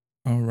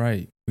All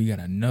right, we got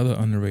another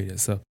underrated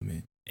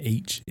supplement,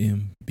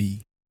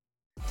 HMB.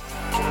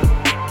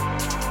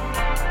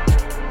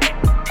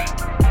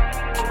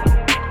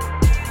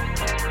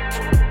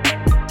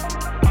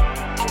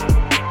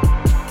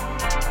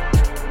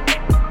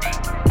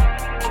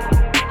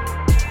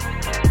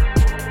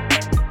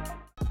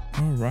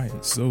 All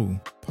right, so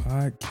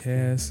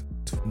podcast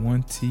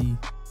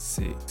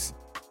 26,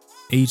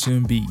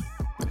 HMB,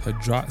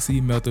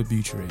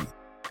 hydroxymethylbutyrate.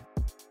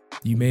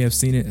 You may have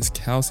seen it as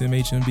calcium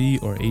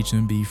HMB or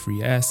HMB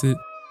free acid,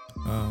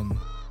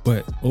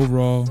 but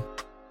overall,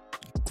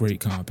 great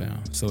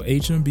compound. So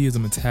HMB is a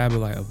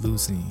metabolite of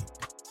leucine.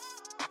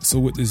 So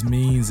what this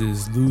means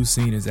is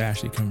leucine is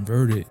actually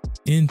converted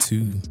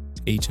into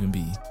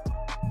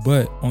HMB,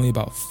 but only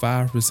about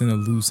 5% of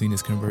leucine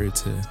is converted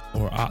to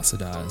or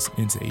oxidized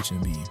into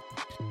HMB.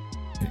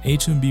 And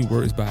HMB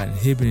works by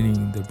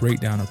inhibiting the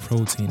breakdown of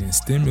protein and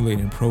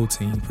stimulating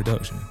protein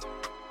production.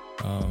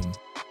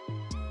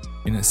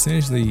 And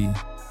essentially,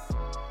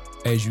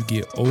 as you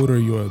get older,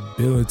 your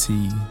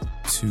ability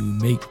to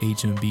make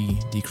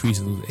HMB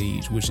decreases with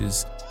age, which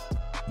is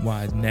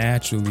why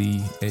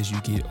naturally, as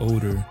you get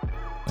older,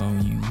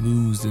 you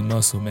lose the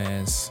muscle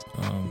mass.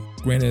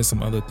 Granted, there's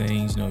some other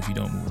things, if you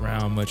don't move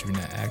around much, if you're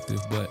not active,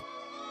 but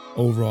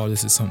overall,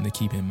 this is something to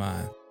keep in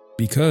mind.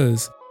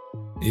 Because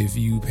if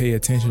you pay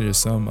attention to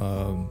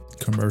some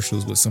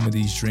commercials with some of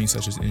these drinks,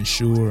 such as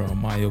Ensure or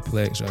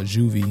Myoplex or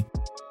Juvie,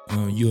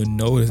 you'll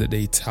notice that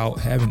they tout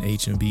having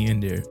HMB in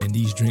there, and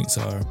these drinks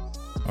are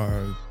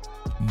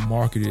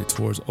marketed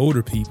towards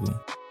older people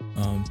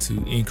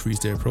to increase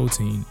their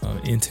protein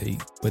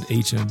intake. But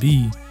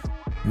HMB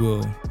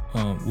will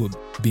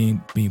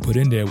being put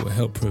in there will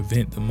help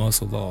prevent the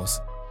muscle loss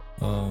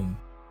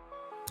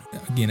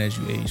again as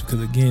you age,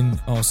 because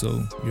again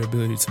also your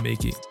ability to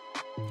make it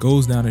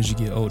goes down as you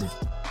get older.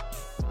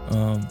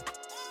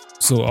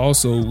 So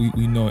also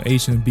we know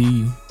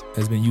HMB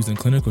has been used in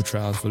clinical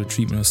trials for the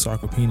treatment of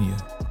sarcopenia.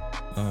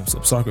 So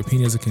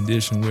sarcopenia is a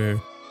condition where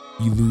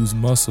you lose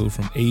muscle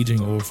from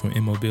aging or from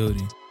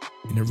immobility.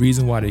 And the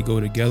reason why they go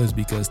together is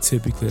because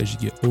typically as you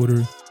get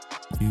older,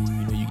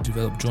 you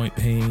develop joint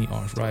pain,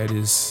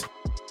 arthritis,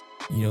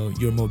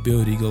 your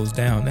mobility goes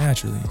down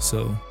naturally.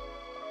 So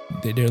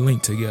they're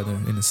linked together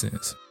in a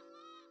sense.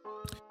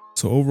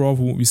 So overall,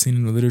 from what we've seen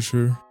in the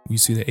literature, we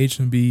see that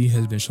HMB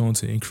has been shown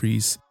to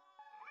increase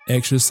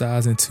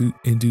exercise and to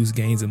induce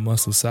gains in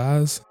muscle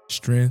size,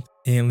 strength,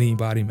 and lean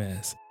body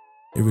mass.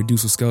 It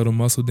reduces skeletal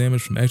muscle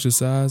damage from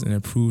exercise and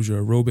improves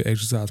your aerobic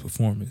exercise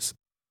performance,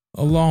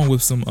 along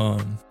with some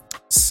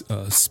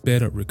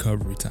sped up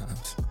recovery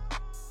times.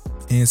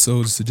 And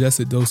so the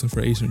suggested dosing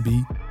for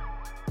HMB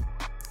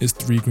is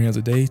 3 grams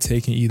a day,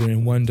 taken either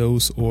in one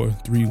dose or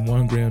 3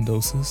 1-gram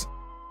doses.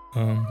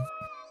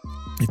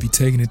 If you're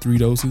taking it 3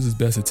 doses, it's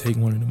best to take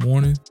one in the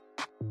morning,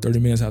 30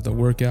 minutes after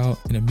workout,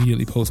 and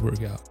immediately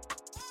post-workout.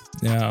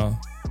 Now,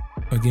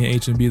 again,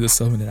 HMB is a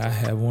supplement that I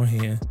have on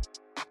hand.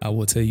 I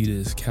will tell you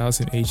this,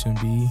 calcium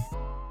HMB,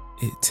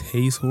 it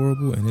tastes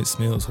horrible and it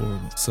smells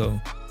horrible. So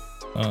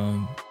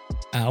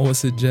I would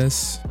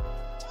suggest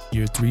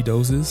your 3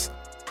 doses,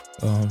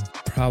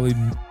 probably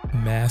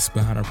masked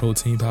behind a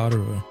protein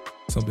powder or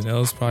something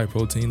else, probably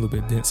protein, a little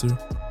bit denser.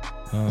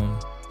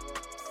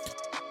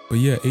 But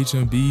yeah,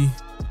 HMB,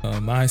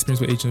 my experience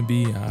with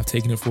HMB, I've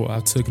taken it for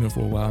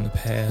a while in the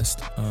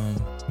past,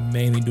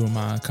 mainly during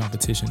my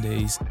competition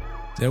days.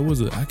 There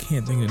was I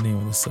can't think of the name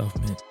of the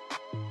supplement.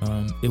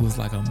 It was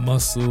like a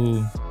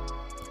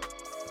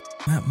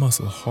not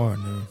muscle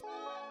hardener.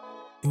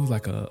 It was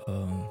like a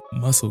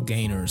muscle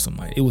gainer or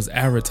something. It was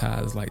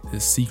advertised like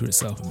this secret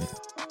supplement.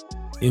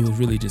 It was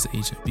really just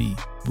HMB.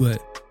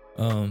 But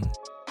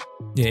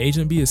yeah,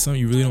 HMB is something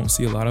you really don't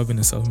see a lot of in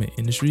the supplement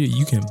industry.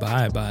 You can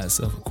buy it by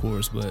itself, of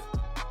course, but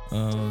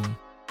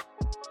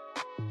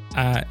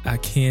I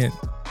can't.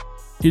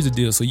 Here's the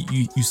deal. So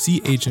you see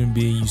HMB,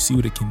 you see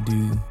what it can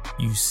do,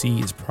 you see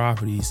its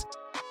properties,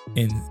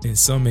 and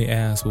some may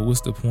ask, well,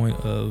 what's the point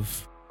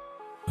of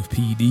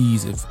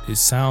PEDs if it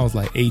sounds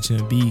like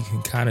HMB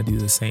can kind of do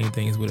the same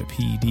thing as what a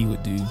PED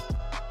would do?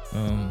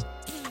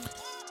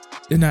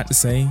 They're not the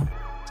same,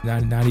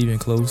 not even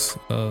close.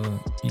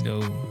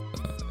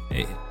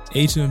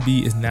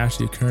 HMB is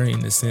naturally occurring in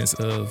the sense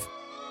of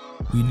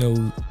we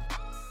know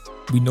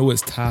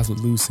its ties with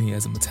leucine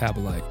as a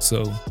metabolite.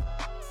 So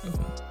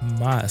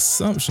my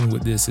assumption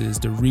with this is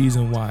the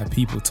reason why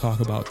people talk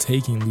about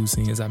taking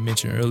leucine, as I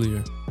mentioned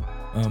earlier,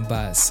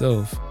 by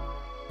itself.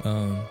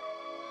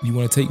 You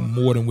want to take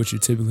more than what you're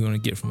typically going to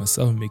get from a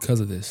supplement because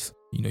of this.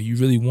 You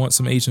really want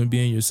some HMB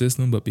in your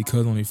system, but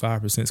because only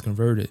 5% is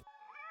converted,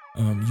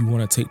 you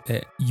want to take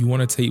that. You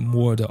want to take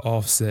more to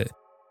offset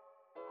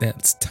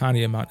that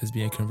tiny amount that's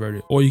being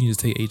converted, or you can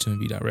just take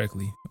HMB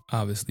directly,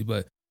 obviously.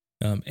 But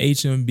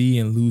HMB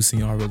and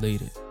leucine are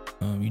related.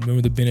 You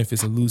remember the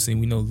benefits of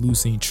leucine. We know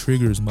leucine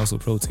triggers muscle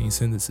protein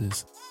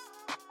synthesis.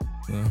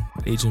 Well,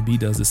 HMB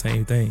does the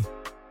same thing,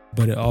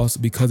 but it also,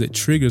 because it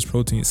triggers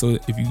protein. So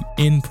if you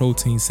end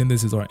protein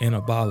synthesis or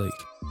anabolic,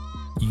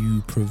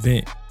 you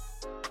prevent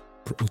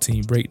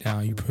protein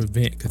breakdown, you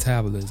prevent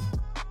catabolism.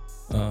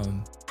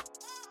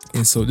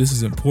 And so this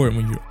is important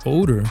when you're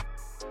older,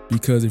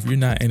 because if you're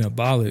not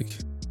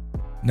anabolic,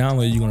 not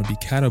only are you going to be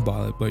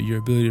catabolic, but your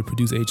ability to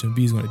produce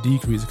HMB is going to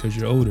decrease because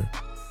you're older.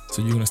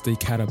 So you're going to stay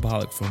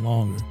catabolic for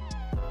longer,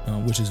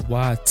 which is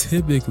why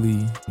typically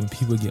when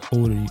people get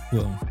older,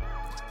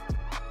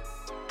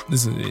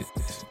 this is a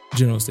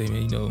general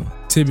statement,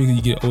 typically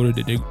you get older,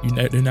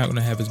 that they're not going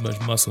to have as much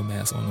muscle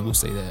mass on them. We'll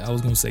say that. I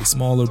was going to say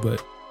smaller,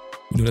 but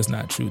that's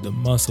not true. The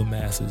muscle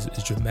mass is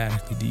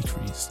dramatically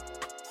decreased.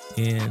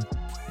 And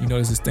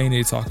there's this thing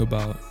they talk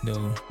about,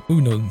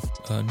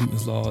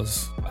 Newton's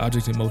laws,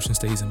 object in motion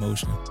stays in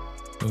motion.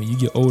 When you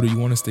get older,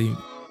 you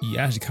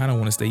actually kind of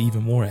want to stay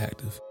even more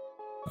active,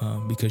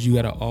 because you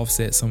got to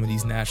offset some of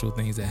these natural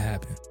things that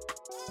happen.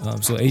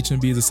 So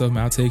HMB is a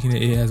supplement. I'm taking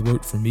it. It has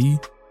worked for me.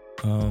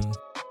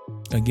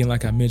 Again,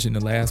 like I mentioned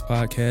in the last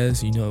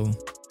podcast,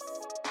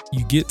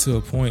 you get to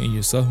a point in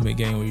your supplement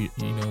game where,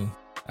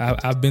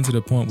 I've been to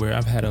the point where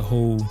I've had a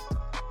whole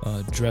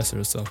dresser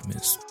of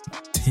supplements,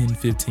 10,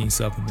 15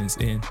 supplements,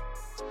 and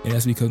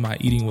that's because my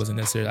eating wasn't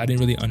necessarily, I didn't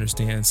really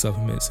understand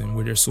supplements and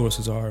where their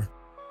sources are,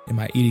 and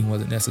my eating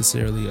wasn't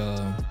necessarily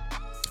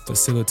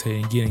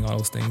facilitating getting all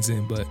those things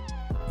in. But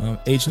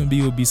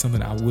HMB would be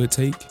something I would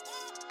take,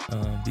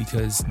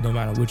 because no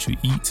matter what you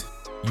eat,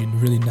 you're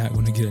really not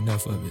going to get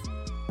enough of it.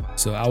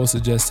 So I would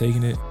suggest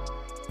taking it.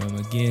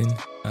 Again,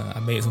 I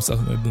made some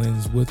supplement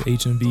blends with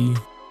HMB.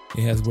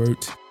 It has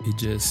worked. It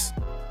just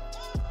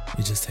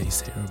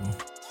tastes terrible.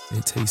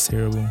 It tastes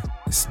terrible.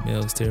 It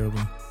smells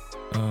terrible.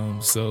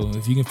 So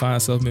if you can find a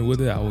supplement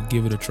with it, I will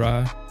give it a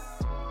try.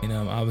 And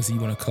obviously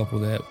you want to couple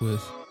that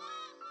with,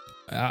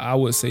 I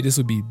would say this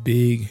would be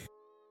big.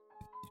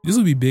 This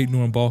would be big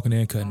during bulking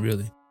and cutting,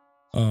 really.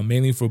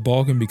 Mainly for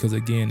bulking, because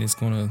again, it's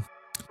going to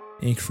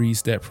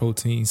increase that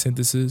protein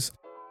synthesis.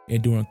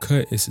 And during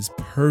cut, this is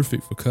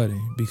perfect for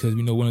cutting, because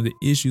one of the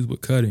issues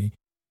with cutting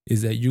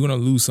is that you're going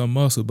to lose some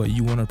muscle, but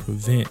you want to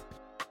prevent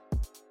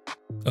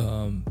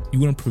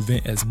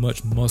as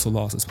much muscle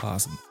loss as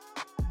possible.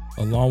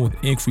 Along with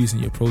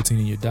increasing your protein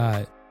in your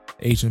diet,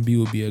 HMB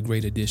will be a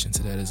great addition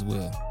to that as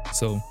well.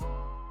 So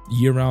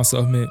year-round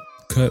supplement,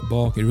 cut,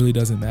 bulk, it really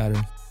doesn't matter.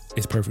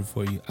 It's perfect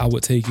for you. I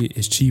would take it.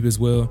 It's cheap as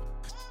well.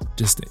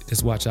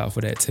 Just watch out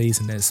for that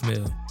taste and that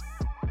smell.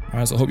 All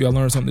right, so I hope y'all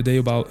learned something today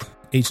about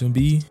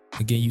HMB.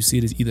 Again, you see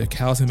it as either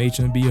calcium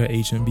HMB or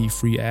HMB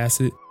free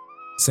acid.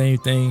 Same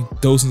thing,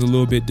 dosing is a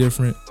little bit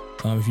different.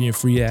 If you're in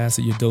free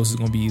acid, your dose is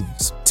going to be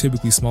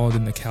typically smaller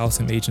than the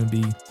calcium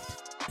HMB,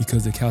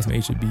 because the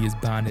calcium HMB is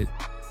bonded,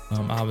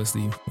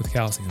 obviously, with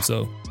calcium.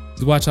 So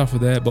just watch out for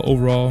that. But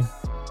overall,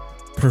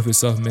 perfect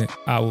supplement.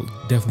 I will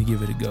definitely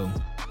give it a go.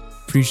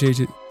 Appreciate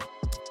it.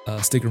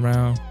 Stick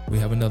around. We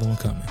have another one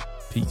coming.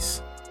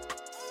 Peace.